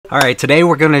Alright, today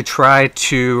we're going to try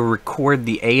to record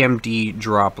the AMD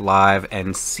drop live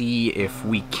and see if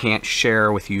we can't share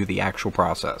with you the actual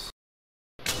process.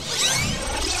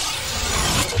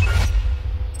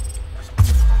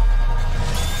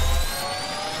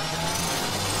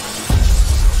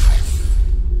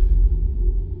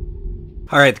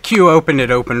 Alright, the queue opened.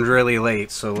 It opened really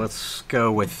late, so let's go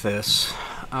with this.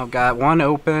 I've got one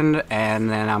opened, and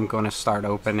then I'm going to start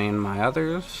opening my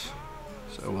others.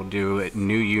 So we'll do a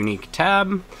new unique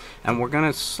tab, and we're going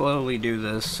to slowly do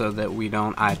this so that we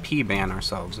don't IP ban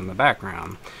ourselves in the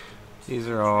background. These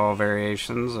are all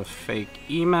variations of fake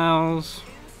emails.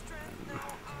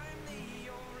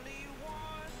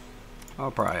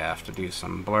 I'll probably have to do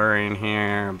some blurring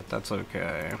here, but that's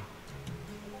okay.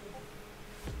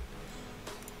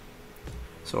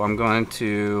 So I'm going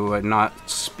to not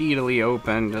speedily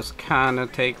open, just kind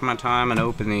of take my time and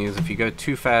open these. If you go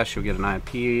too fast, you'll get an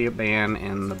IP ban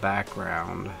in the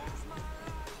background.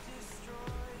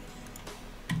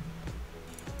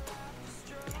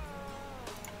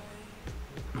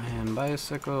 And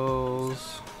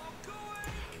bicycles.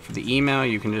 For the email,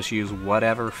 you can just use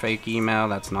whatever fake email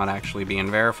that's not actually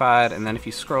being verified. And then if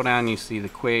you scroll down, you see the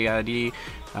QID.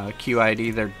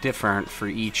 QID, they're different for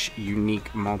each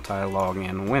unique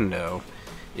multi-login window.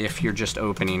 If you're just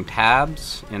opening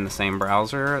tabs in the same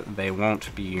browser, they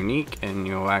won't be unique, and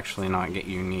you'll actually not get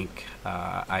unique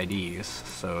IDs,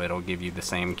 so it'll give you the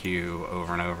same queue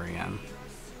over and over again.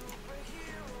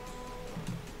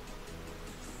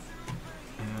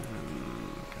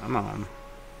 Come on.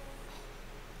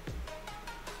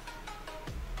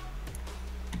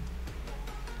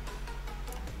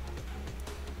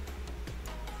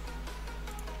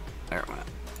 There it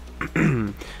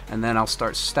went. And then I'll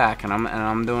start stacking them, and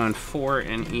I'm doing 4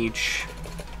 in each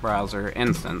browser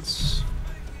instance.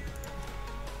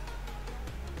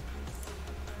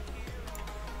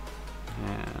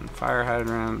 And fire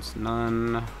hydrants,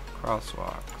 none,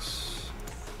 crosswalks.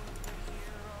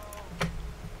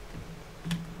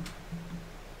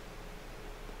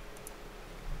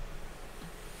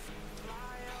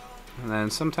 And then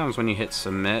sometimes when you hit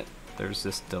submit, there's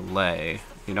this delay.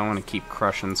 You don't want to keep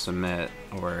crushing submit,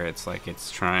 or it's like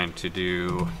it's trying to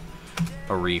do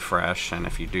a refresh, and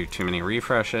if you do too many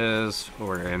refreshes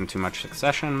or in too much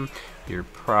succession, you're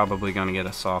probably going to get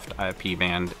a soft IP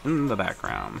band in the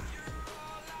background.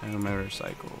 No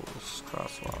motorcycles,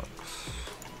 crosswalks.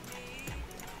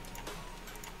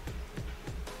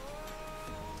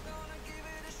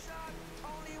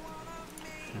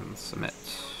 And submit.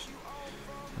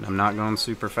 And I'm not going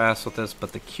super fast with this,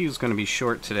 but the queue's going to be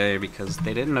short today because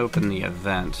they didn't open the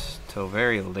event till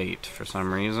very late for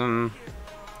some reason.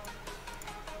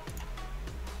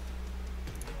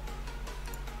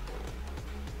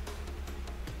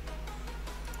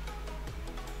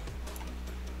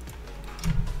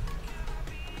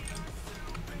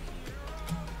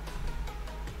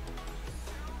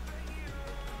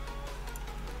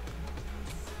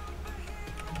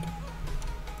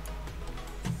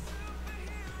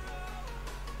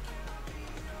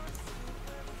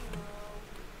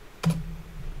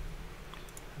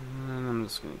 I'm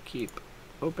just going to keep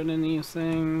opening these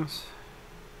things.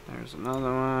 There's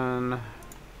another one.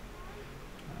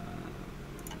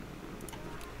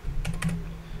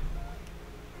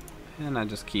 And I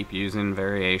just keep using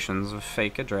variations of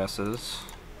fake addresses,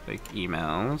 fake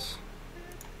emails.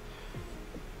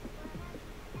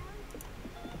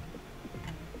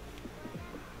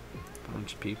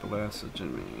 Bunch of people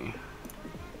messaging me.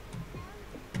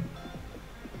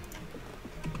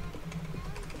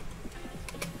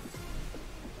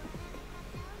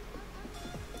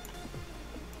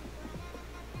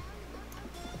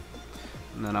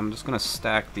 And then I'm just going to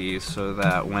stack these so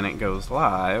that when it goes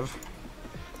live,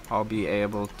 I'll be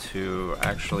able to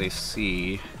actually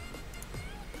see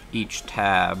each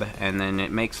tab, and then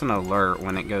it makes an alert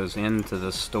when it goes into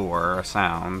the store, a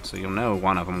sound, so you'll know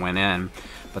one of them went in.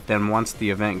 But then once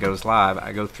the event goes live,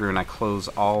 I go through and I close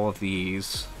all of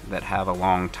these that have a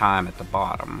long time at the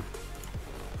bottom,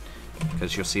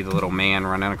 because you'll see the little man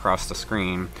running across the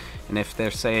screen. And if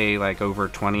they're, say, like over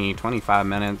 20-25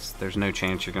 minutes, there's no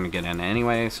chance you're going to get in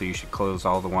anyway, so you should close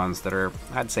all the ones that are,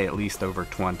 I'd say, at least over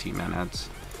 20 minutes.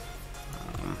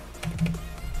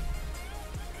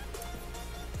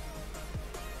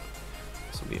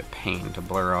 This will be a pain to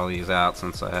blur all these out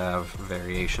since I have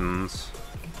variations.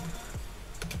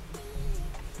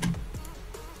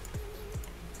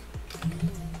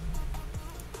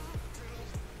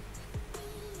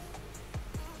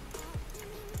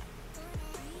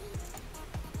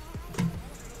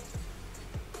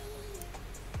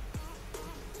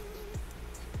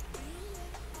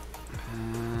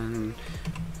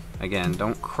 Again,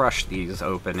 don't crush these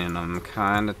opening them.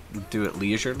 Kind of do it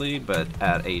leisurely, but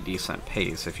at a decent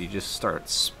pace. If you just start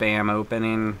spam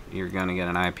opening, you're going to get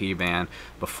an IP ban.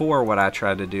 Before, what I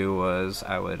tried to do was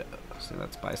I would, see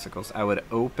that's bicycles, I would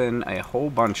open a whole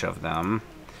bunch of them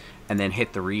and then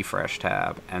hit the refresh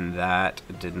tab, and that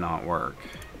did not work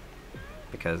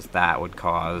because that would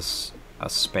cause a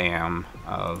spam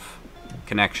of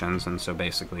connections, and so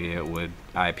basically it would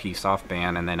IP soft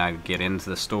ban, and then I'd get into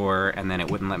the store and then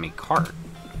it wouldn't let me cart,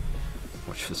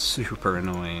 which was super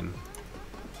annoying.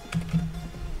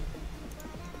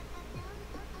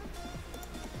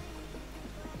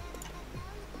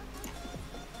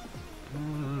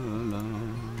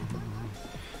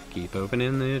 Keep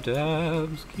opening the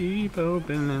tabs, keep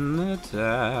opening the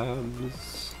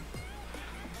tabs.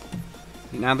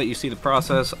 Now that you see the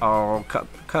process, I'll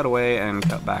cut away and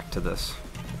cut back to this.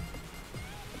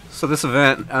 So this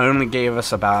event only gave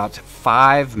us about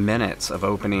 5 minutes of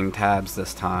opening tabs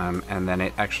this time, and then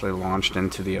it actually launched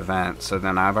into the event. So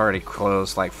then I've already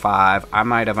closed like 5. I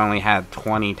might have only had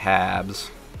 20 tabs,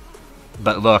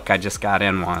 but look, I just got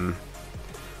in one.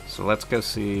 So let's go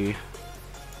see.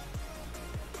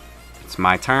 It's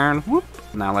my turn. Whoop.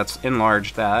 Now let's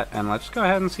enlarge that, and let's go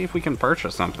ahead and see if we can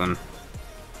purchase something.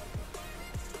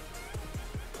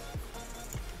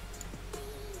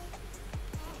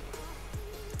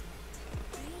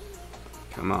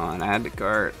 Come on, add to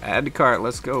cart,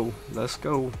 let's go, let's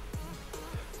go.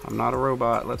 I'm not a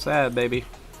robot, let's add, baby.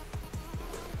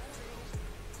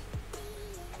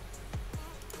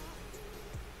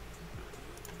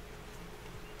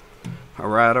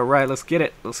 Alright, let's get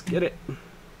it,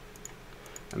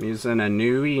 I'm using a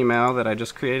new email that I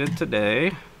just created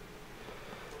today.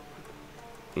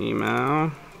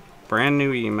 Email, brand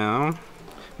new email.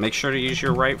 Make sure to use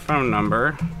your right phone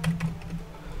number.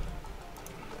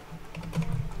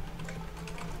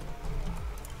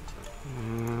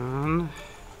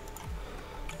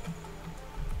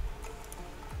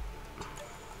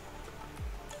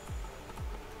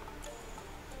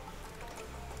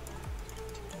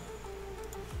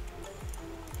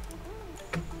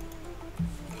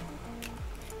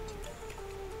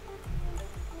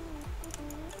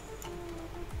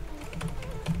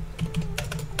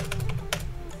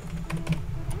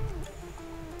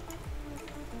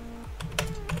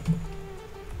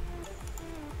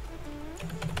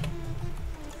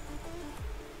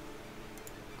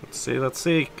 Let's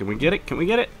see. Can we get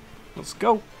it? Let's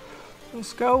go.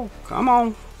 Come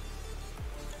on.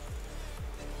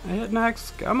 Hit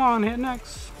next. Come on, hit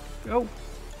next. Go.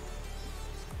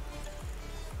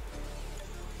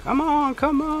 Come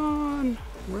on.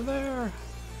 We're there.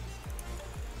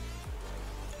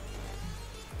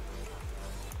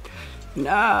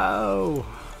 No.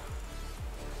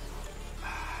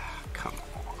 Come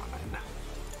on.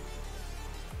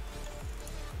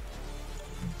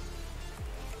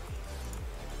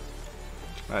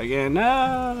 Try again.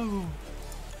 No.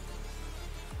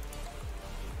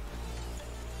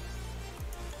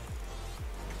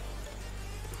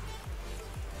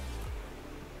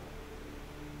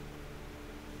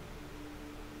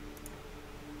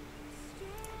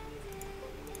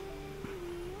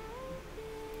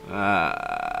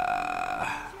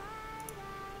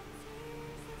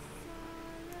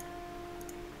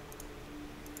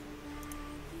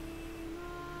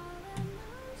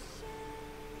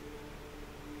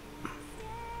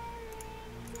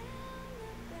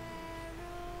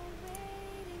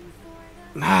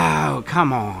 No,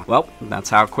 come on. Well, that's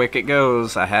how quick it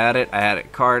goes. I had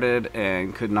it carted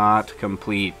and could not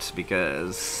complete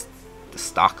because the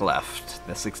stock left.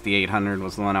 The 6800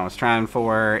 was the one I was trying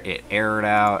for. It errored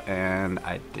out and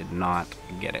I did not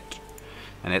get it.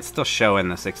 And it's still showing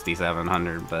the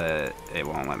 6700, but it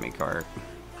won't let me cart.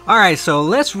 Alright, so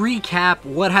let's recap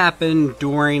what happened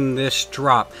during this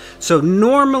drop. So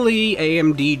normally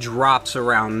AMD drops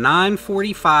around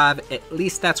 9:45, at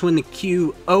least that's when the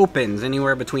queue opens,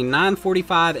 anywhere between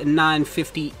 9:45 and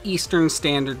 9:50 Eastern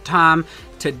Standard Time.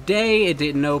 Today it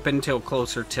didn't open till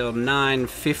closer till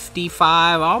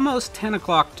 9:55, almost 10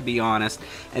 o'clock to be honest.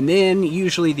 And then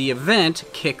usually the event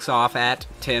kicks off at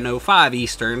 10:05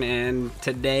 Eastern, and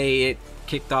today it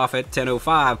kicked off at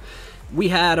 10:05. We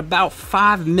had about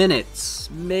 5 minutes,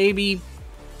 maybe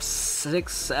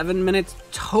 6-7 minutes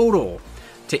total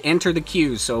to enter the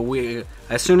queues. So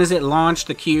as soon as it launched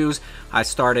the queues, I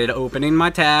started opening my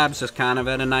tabs just kind of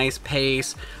at a nice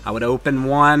pace. I would open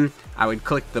one, I would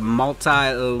click the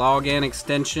multi-login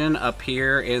extension up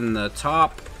here in the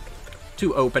top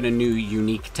to open a new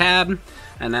unique tab,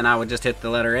 and then I would just hit the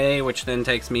letter A, which then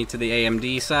takes me to the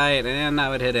AMD site, and I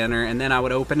would hit enter, and then I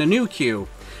would open a new queue.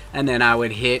 And then I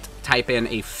would type in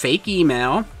a fake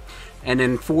email, And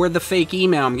then for the fake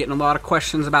email, I'm getting a lot of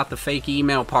questions about the fake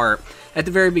email part. At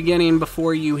the very beginning,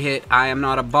 before you hit I am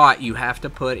not a bot, you have to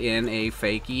put in a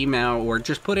fake email, or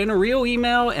just put in a real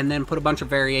email and then put a bunch of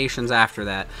variations after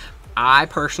that. I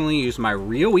personally use my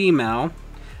real email,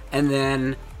 and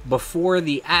then before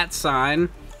the @ sign,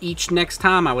 each next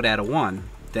time I would add a 1,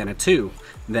 then a 2,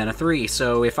 then a 3.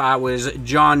 So if I was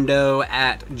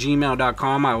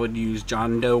johndoe@gmail.com, I would use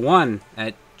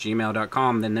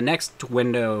johndoe1@gmail.com. Then the next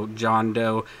window,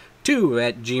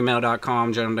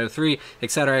 johndoe2@gmail.com, johndoe3,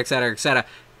 etc., etc., etc.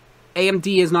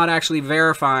 AMD is not actually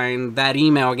verifying that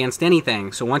email against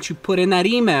anything. So once you put in that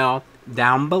email,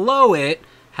 down below it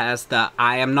has the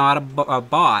I am not a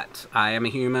bot, I am a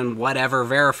human, whatever,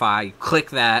 verify. You click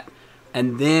that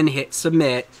and then hit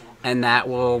submit, and that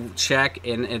will check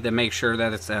and to make sure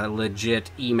that it's a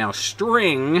legit email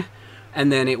string,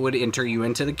 and then it would enter you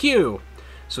into the queue.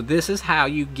 So this is how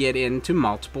you get into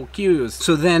multiple queues.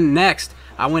 So then next,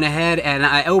 I went ahead and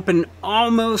I opened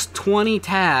almost 20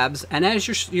 tabs, and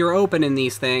as you're opening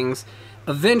these things,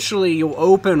 eventually you'll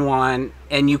open one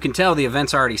and you can tell the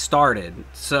event's already started.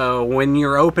 So when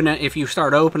you're opening, if you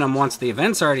start opening them once the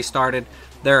event's already started,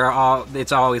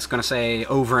 it's always going to say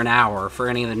over an hour for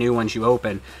any of the new ones you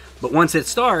open. But once it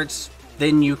starts,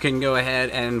 then you can go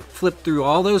ahead and flip through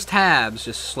all those tabs,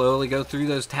 just slowly go through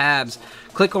those tabs.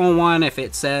 Click on one. If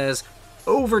it says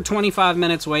over 25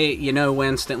 minutes wait, you know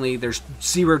instantly there's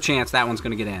 0 chance that one's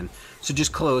going to get in. So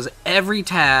just close every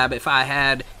tab. If I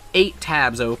had 8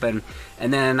 tabs open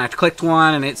and then I clicked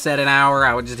one and it said an hour,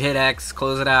 I would just hit X,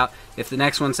 close it out. If the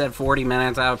next one said 40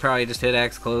 minutes, I would probably just hit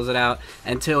X, close it out,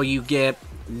 until you get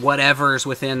whatever's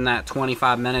within that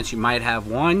 25 minutes. You might have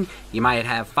 1, you might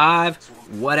have 5,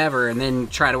 whatever, and then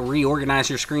try to reorganize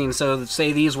your screen. So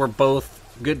say these were both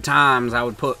good times, I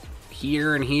would put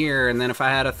here and here, and then if I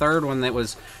had a third one that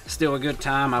was still a good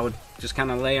time, I would just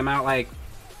kind of lay them out like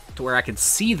to where I could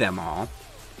see them all.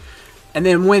 And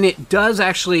then when it does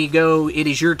actually go, it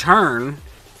is your turn,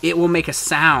 it will make a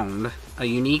sound, a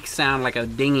unique sound, like a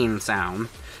dinging sound.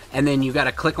 And then you got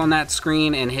to click on that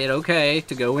screen and hit OK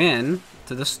to go in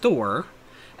to the store.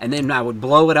 And then I would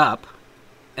blow it up.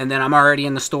 And then I'm already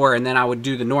in the store. And then I would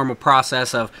do the normal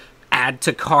process of add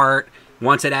to cart.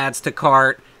 Once it adds to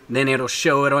cart, then it'll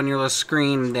show it on your little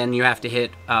screen. Then you have to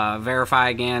hit verify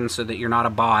again so that you're not a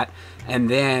bot. And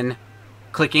then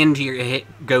click into hit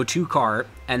go to cart,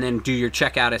 and then do your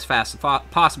checkout as fast as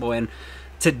possible. And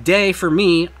today for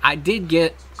me, I did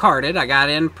get carted. I got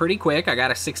in pretty quick. I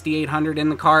got a 6,800 in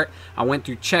the cart. I went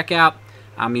through checkout.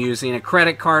 I'm using a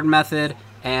credit card method,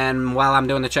 and while I'm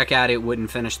doing the checkout, it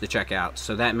wouldn't finish the checkout.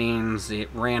 So that means it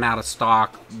ran out of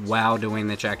stock while doing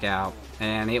the checkout,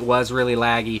 and it was really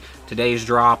laggy. Today's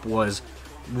drop was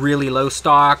really low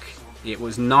stock. It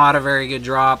was not a very good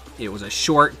drop. It was a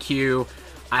short queue.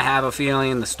 I have a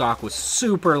feeling the stock was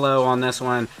super low on this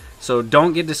one, so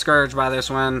don't get discouraged by this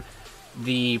one.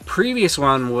 The previous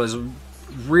one was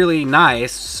really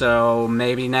nice, so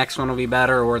maybe next one will be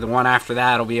better, or the one after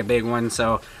that will be a big one.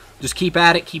 So just keep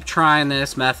at it, keep trying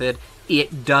this method.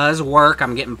 It does work.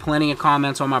 I'm getting plenty of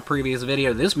comments on my previous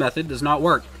video. This method does not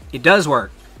work. It does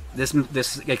work.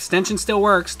 This extension still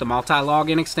works. The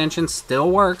multi-login extension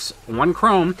still works on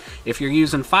Chrome. If you're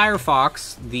using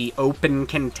Firefox, the Open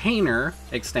Container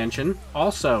extension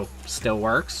also still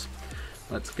works.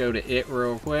 Let's go to it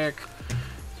real quick.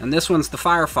 And this one's the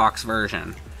Firefox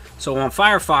version. So on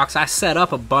Firefox, I set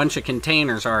up a bunch of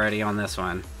containers already on this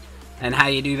one. And how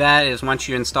you do that is once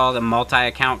you install the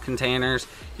multi-account containers,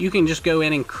 you can just go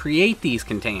in and create these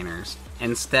containers.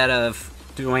 Instead of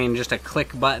doing just a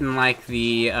click button like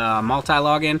the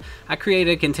multi-login, I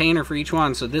created a container for each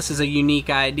one. So this is a unique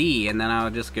ID, and then I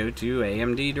would just go to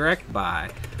AMD Direct Buy.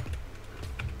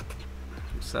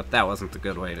 Except that wasn't the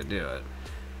good way to do it.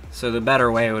 So the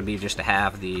better way would be just to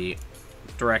have the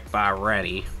Direct Buy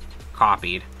ready,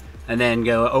 copied, and then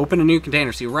go open a new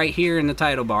container. See right here in the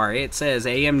title bar, it says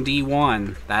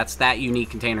AMD1. That's that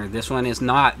unique container. This one is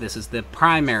not. This is the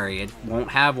primary. It won't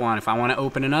have one. If I want to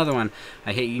open another one,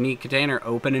 I hit unique container,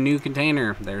 open a new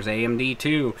container. There's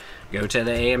AMD2. Go to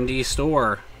the AMD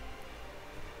store.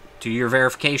 Do your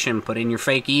verification. Put in your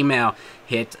fake email.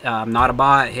 Hit not a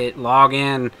bot. Hit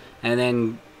login, and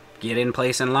then get in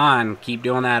place in line. Keep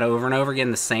doing that over and over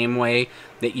again, the same way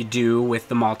that you do with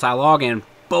the multi-login.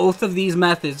 Both of these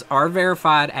methods are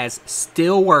verified as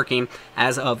still working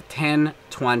as of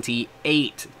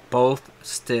 10/28. Both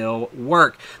still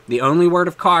work. The only word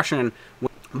of caution,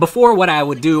 before what I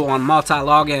would do on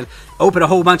multi-login, open a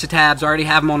whole bunch of tabs, already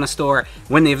have them on the store.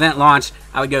 When the event launched,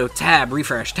 I would go tab,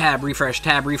 refresh, tab, refresh,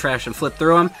 tab, refresh, and flip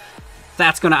through them.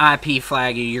 That's going to IP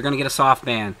flag you. You're going to get a soft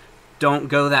ban. don't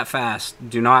go that fast.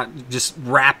 Do not just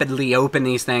rapidly open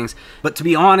these things. But to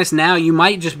be honest, now you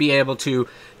might just be able to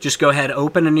just go ahead,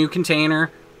 open a new container,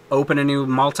 open a new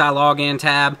multi-login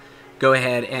tab, go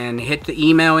ahead and hit the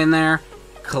email in there,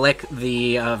 click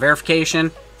the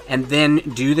verification, and then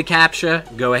do the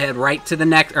CAPTCHA, go ahead right to the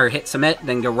next, or hit submit,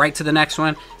 then go right to the next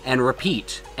one, and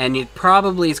repeat. And it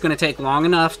probably is going to take long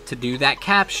enough to do that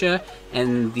CAPTCHA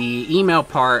and the email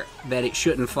part that it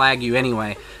shouldn't flag you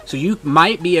anyway. So you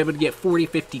might be able to get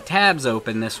 40-50 tabs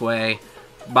open this way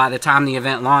by the time the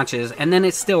event launches, and then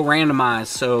it's still randomized,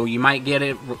 so you might get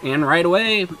it in right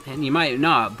away, and you might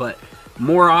not, but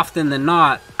more often than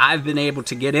not, I've been able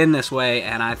to get in this way,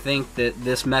 and I think that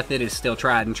this method is still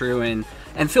tried and true. And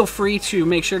feel free to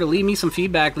make sure to leave me some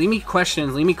feedback, leave me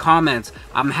questions, leave me comments.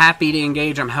 I'm happy to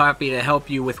engage. I'm happy to help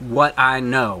you with what I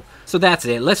know. So that's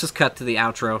it. Let's just cut to the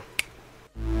outro.